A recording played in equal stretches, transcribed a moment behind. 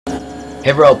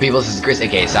Hey bro, people, this is Chris,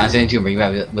 aka Science72, bringing you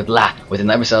back with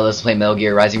another episode. Let's play Metal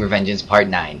Gear Rising Revengence Part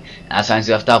 9. Last time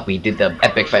we left off, we did the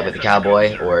epic fight with the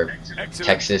cowboy, or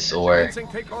Texas, or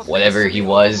whatever he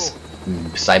was,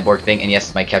 cyborg thing, and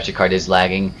yes, my capture card is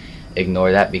lagging.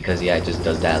 Ignore that, because yeah, it just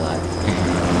does that a lot.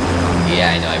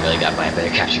 Yeah, I know, I really got to buy a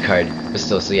better capture card. But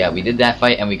still, so yeah, we did that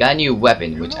fight, and we got a new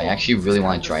weapon, which I actually really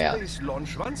want to try out.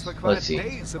 Let's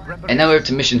see. And now we're up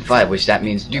to mission 5, which that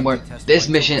means this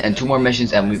mission and 2 more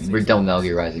missions, and we're done with Metal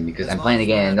Gear Rising, because I'm planning to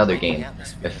get another game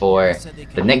before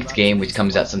the next game, which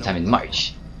comes out sometime in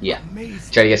March. Yeah.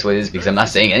 Try to guess what it is, because I'm not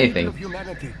saying anything.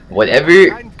 Whatever,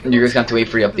 you're just going to have to wait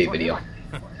for the update video.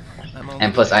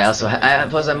 And plus, I'm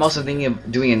also thinking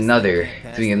of doing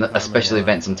a special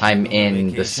event sometime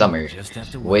in the summer,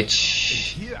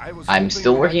 which I'm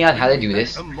still working out how to do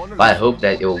this, but I hope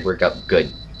that it will work out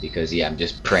good, because yeah, I'm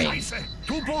just praying.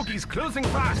 Two bogies closing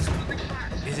fast.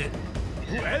 Is it?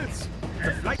 Who else?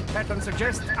 The flight pattern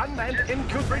suggests unmanned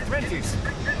MQ-320s.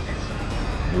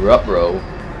 Ruh, bro.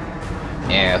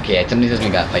 Yeah, okay, somebody tells me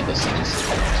we gotta fight those things.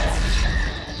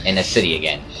 In a city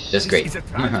again. That's great. This is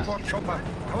a transport chopper.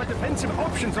 Our defensive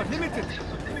options are limited.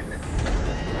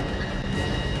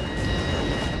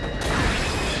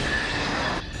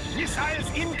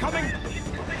 Missiles incoming.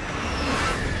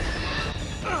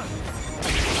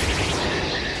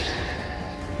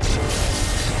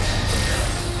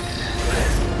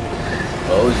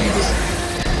 Oh Jesus.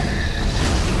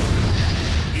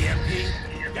 EMP?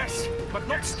 Yes, but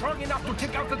not strong enough to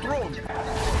take out the drone.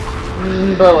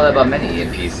 But what about many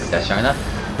EMPs? Is that strong enough?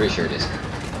 Pretty sure it is.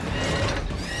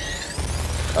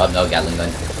 Oh no, Gatling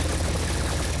gun.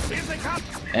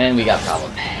 And we got a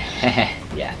problem.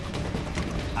 Yeah.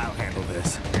 I'll handle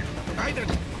this.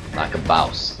 Like a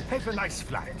boss. Have a nice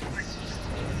flight.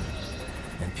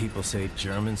 And people say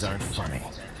Germans aren't funny.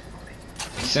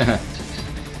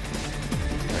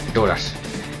 Do us.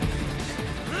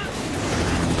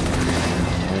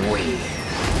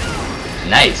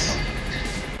 Nice.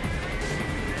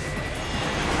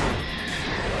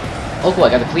 Oh cool,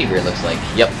 I got the cleaver, it looks like.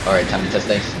 Yep, alright, time to test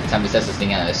this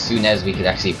thing out as soon as we could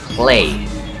actually play.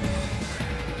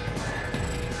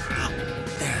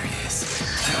 There it is.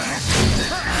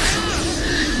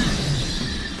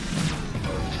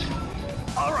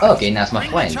 Okay, now it's my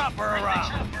friend. Now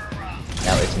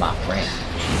it's my friend.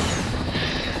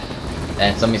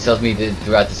 And somebody tells me that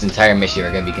throughout this entire mission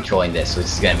we're going to be controlling this, which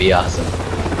is going to be awesome.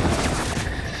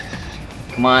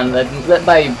 Come on, let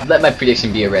my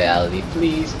prediction be a reality,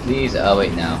 please, please. Oh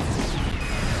wait, no.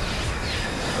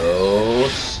 Oh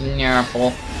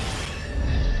snapple!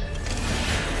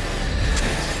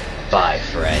 Bye,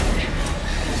 friend.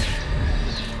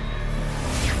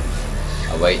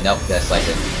 Oh wait, nope, that's like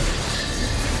it.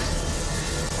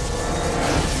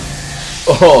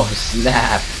 Oh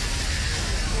snap!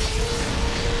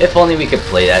 If only we could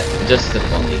play that, just the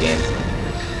only game.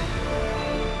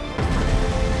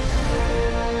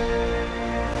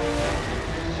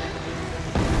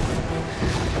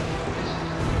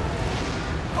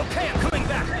 Okay, I'm coming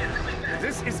back.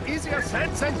 This is easier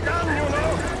said than done, you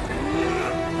know.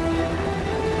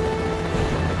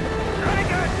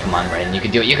 Come on, Raiden, you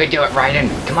can do it. You can do it, Raiden.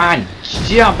 Come on,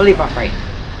 you don't believe our fight.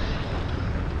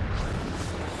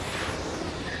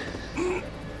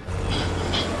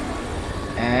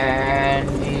 And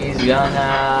he's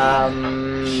gonna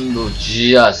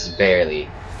just barely.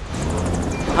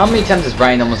 How many times has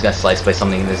Brian almost got sliced by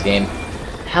something in this game?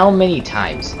 How many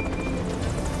times?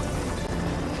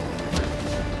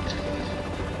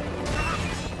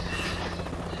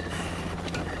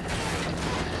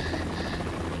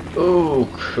 Oh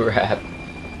crap.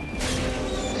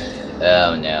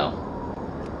 Oh no.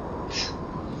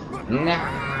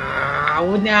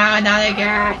 No, not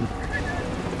again.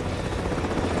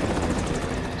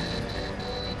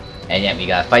 And yeah, we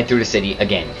gotta fight through the city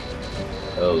again.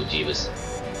 Oh jeebus.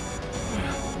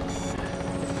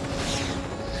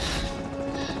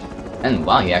 And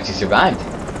wow, he actually survived.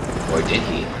 Or did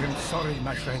he? I'm sorry,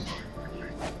 my friend.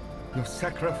 Your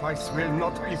sacrifice will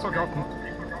not be forgotten.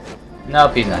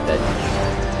 Nope, he's not dead.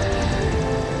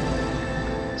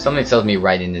 Somebody tells me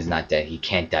Raiden is not dead. He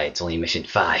can't die. It's only mission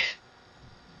 5.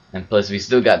 And plus, we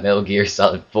still got Metal Gear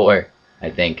Solid 4, I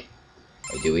think.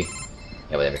 Or do we?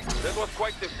 Yeah, whatever. That was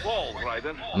quite the fall,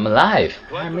 Raiden. I'm alive.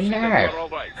 Glad I'm to see that alive. you're all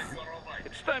right.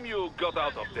 It's time you got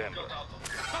out of Denver.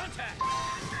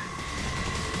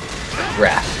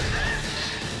 Crap.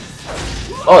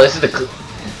 Oh, this is the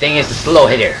thing. Is the slow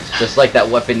hitter, just like that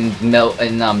weapon in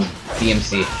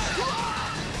DMC.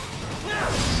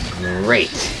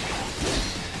 Great.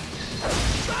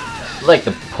 Like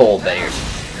the pole better.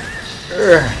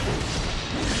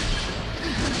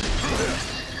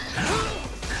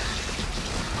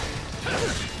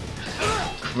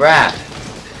 crap!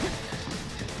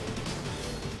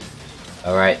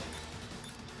 Alright.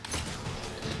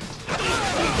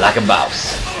 Like a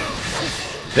mouse.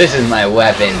 This is my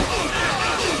weapon.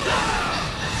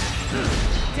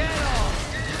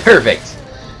 Perfect!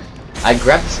 I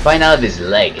grabbed the spine out of his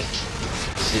leg.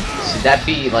 Should that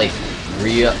be like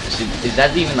real? Is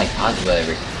that even like possible?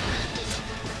 Whatever.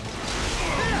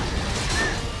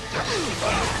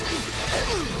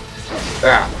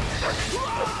 Ah.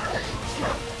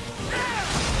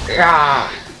 Ah.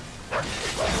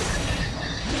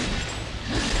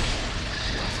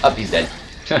 Up, he's dead.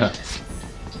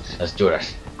 Let's do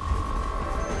this.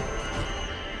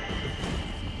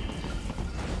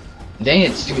 Dang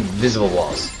it, stupid visible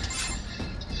walls.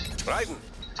 Raiden.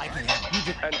 I can help. You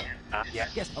just... And, yeah.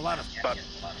 Yes, a lot of... But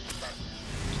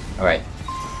Alright.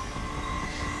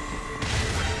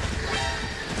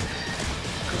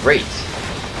 Great.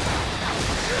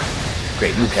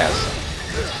 Great, move cows.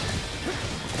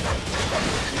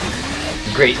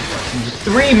 Great.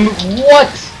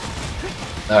 What?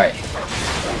 Alright.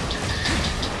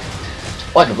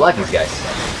 Oh, I can block these guys.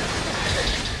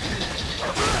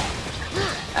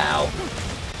 Ow.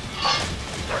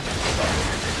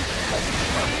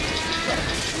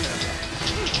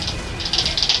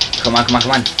 Come on, come on,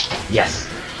 come on. Yes.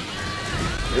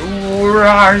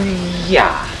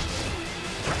 Yeah.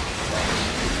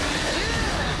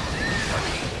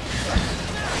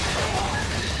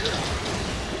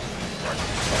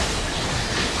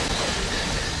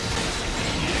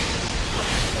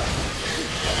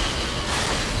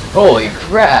 Holy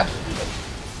crap!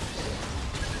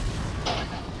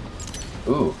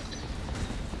 Ooh.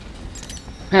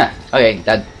 Huh. Okay,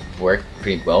 that worked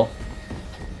pretty well.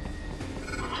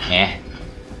 Yeah.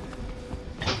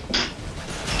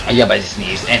 Yeah, but I just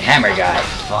sneezed. And hammer guy.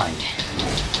 Fun.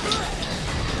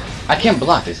 I can't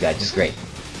block this guy. Just great.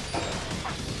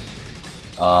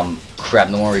 Crap.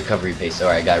 No more recovery pace.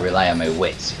 Alright, I gotta rely on my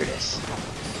wits for this.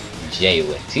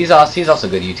 J-Wits. He's also a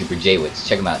good YouTuber, J-Wits.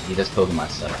 Check him out. He does Pokemon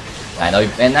stuff. I know,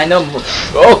 and I know.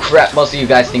 Oh crap! Most of you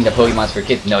guys think that Pokemon's for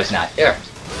kids. No, it's not. Ugh.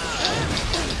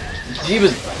 He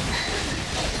was.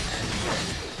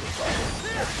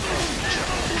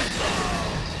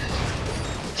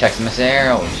 Text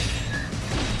arrow.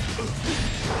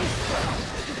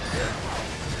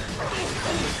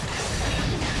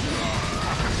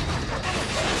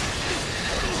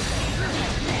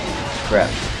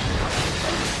 Crap.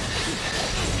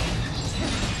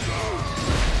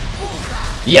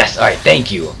 Yes, alright,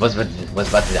 thank you. Was about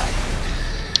to die.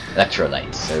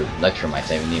 Electrolytes, or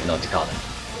electromites, I don't even know what to call them.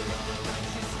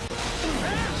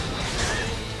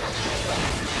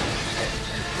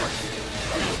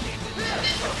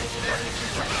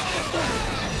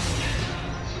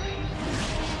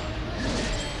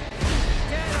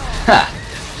 Ha!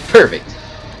 Perfect!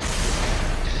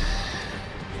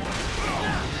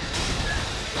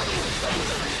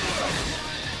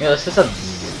 Yeah, let's test a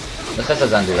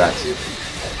Zanduratsu.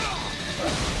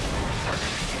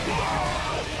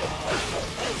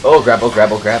 Oh grab, oh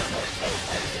grab, oh grab.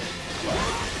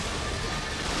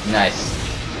 Nice.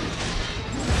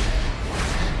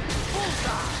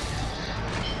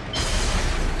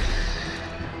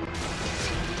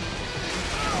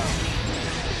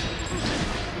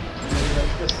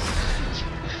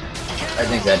 I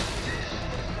think that.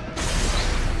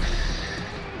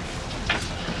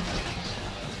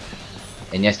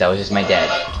 And yes, that was just my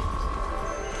dad.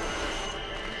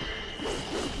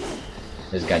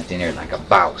 Just got dinner like a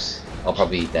boss. I'll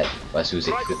probably eat that as soon as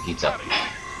it heats up.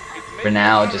 For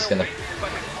now, just gonna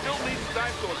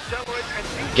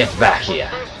get back here.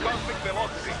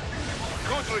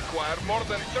 Could require more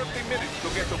than 30 minutes to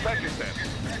get to Pakistan.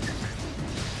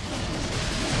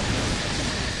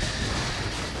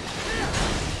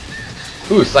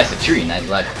 Ooh, slice of tree, nice.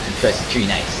 Slice of tree,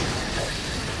 nice.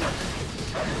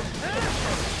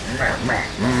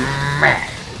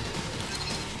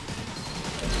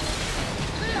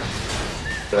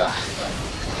 Ugh.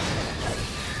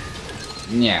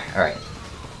 Yeah, alright.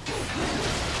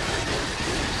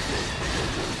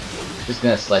 Just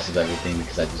gonna slice of everything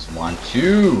because I just want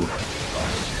to.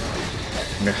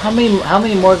 How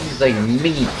many more of these like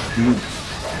mini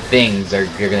things are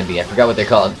gonna be? I forgot what they're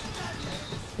called.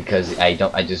 Because I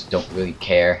just don't really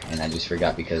care, and I just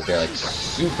forgot because they're like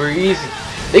super easy.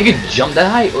 They could jump that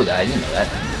high? Oh, I didn't know that.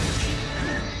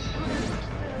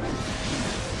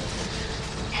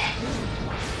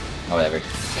 Oh, whatever.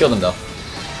 Killed him though.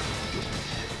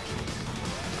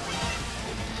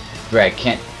 Right, I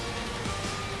can't.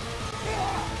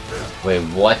 Wait,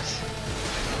 what?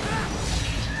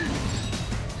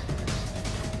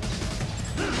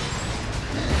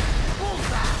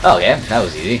 Oh, yeah, that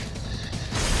was easy.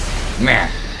 Meh.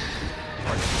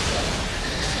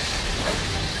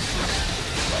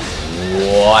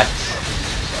 What?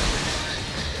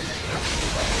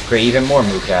 Great, even more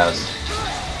moo cows.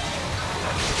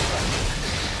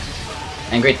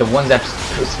 And great, the ones that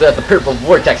spit out the purple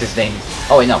vortexes thing.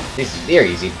 Oh wait, no, they're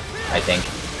easy, I think.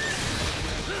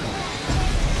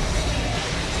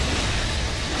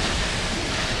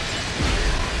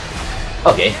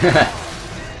 Okay.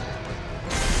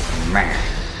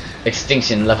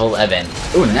 Extinction level 11.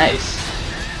 Ooh, nice.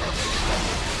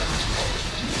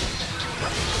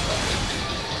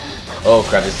 Oh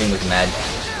crap, this thing looks mad.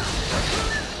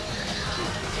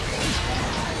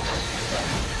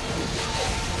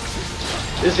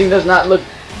 This thing does not look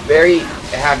very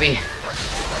happy.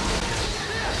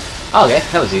 Okay,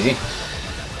 that was easy.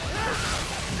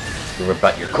 You rip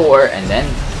out your core, and then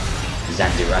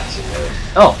Zandiratsu.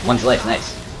 Oh, one's life,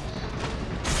 nice.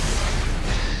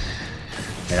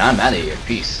 And I'm out of here,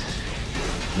 peace.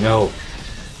 No.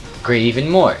 Great, even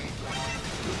more.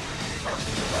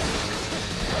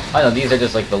 Oh no, these are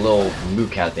just like the little moo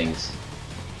cow things.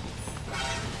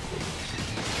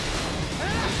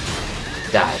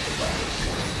 Die.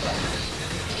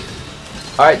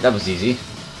 Alright, that was easy.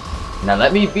 Now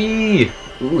let me be!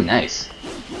 Ooh, nice.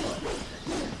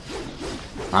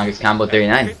 Longest combo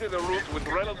 39.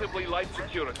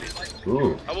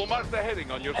 Ooh.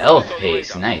 Health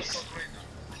pace, nice.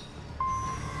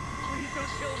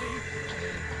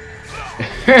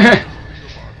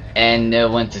 And no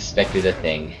one suspected a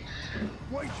thing.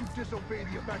 Why should you disobey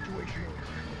the evacuation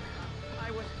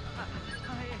order?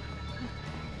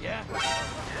 Yeah.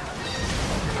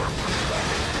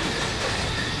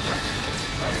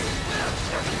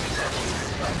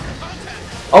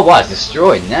 Oh wow, it's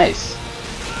destroyed, nice.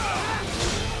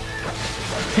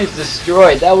 It's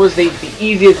destroyed, that was the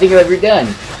easiest thing I've ever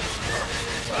done.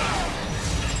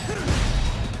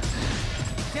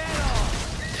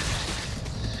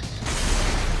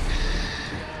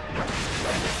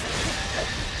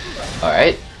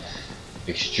 Alright.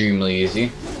 Extremely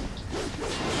easy.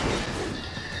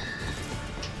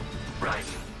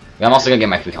 I'm also gonna get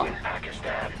my food on.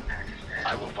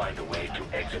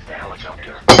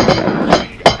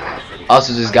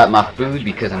 Also just got my food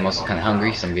because I'm also kinda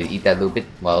hungry, so I'm gonna eat that a little bit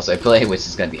while else I play, which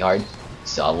is gonna be hard.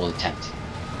 So I will attempt.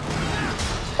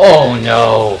 Oh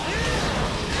no!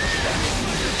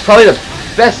 It's probably the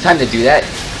best time to do that.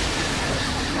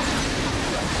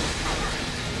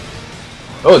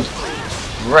 Oh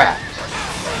crap.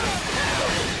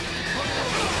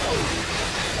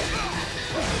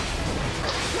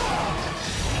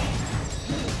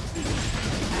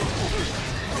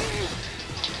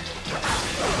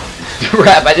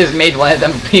 Crap, I just made one of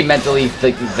them be mentally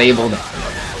like, disabled.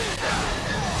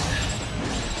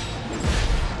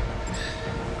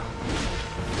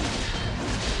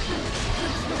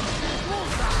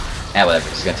 Ah, whatever,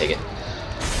 just gonna take it.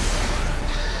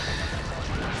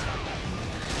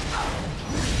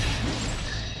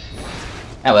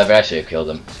 Ah, whatever, I should have killed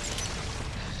him.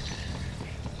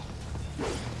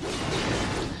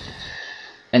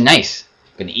 And nice!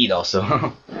 Gonna eat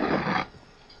also.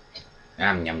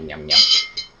 Yum yum yum yum.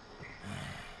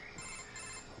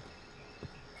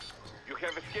 You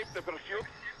have escaped the pursuit?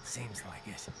 Seems like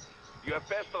it. You have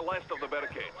passed the last of the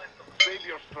barricades. Save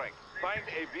your strength. Find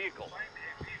a vehicle.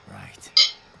 Right.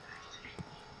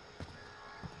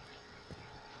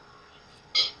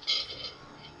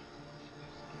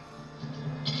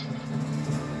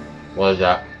 What is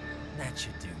that? That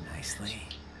should do nicely.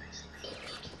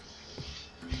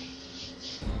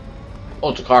 Oh,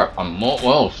 it's a car.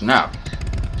 Oh, snap.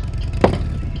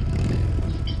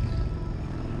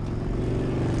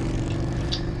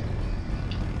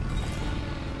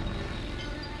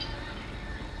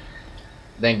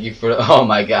 Thank you for. Oh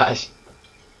my gosh.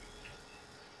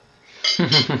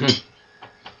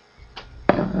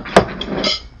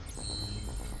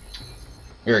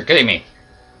 You're kidding me.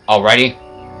 Already?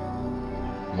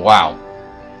 Wow.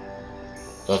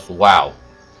 Just wow.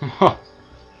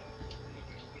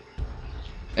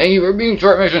 Thank you for being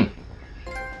short, mission.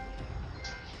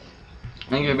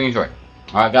 Thank you for being short.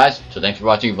 Alright guys, so thanks for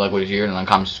watching. If you like what you hear, and like,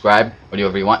 comment, subscribe, or do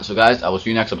whatever you want. So guys, I will see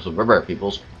you next episode. Remember,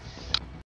 peoples.